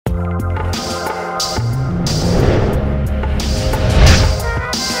Hey,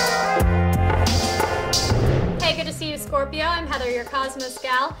 good to see you, Scorpio. I'm Heather, your Cosmos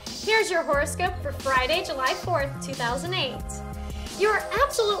gal. Here's your horoscope for Friday, July 4th, 2008. You are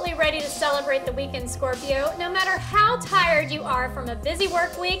absolutely ready to celebrate the weekend, Scorpio. No matter how tired you are from a busy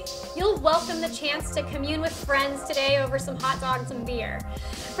work week, you'll welcome the chance to commune with friends today over some hot dogs and beer.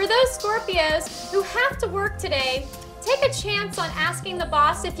 For those Scorpios who have to work today, take a chance on asking the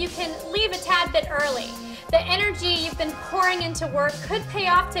boss if you can leave a tad bit early. The energy you've been pouring into work could pay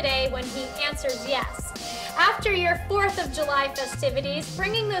off today when he answers yes. After your 4th of July festivities,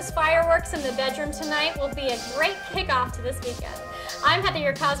 bringing those fireworks in the bedroom tonight will be a great kickoff to this weekend. I'm Heather,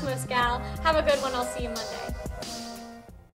 your Cosmos gal. Have a good one. I'll see you Monday.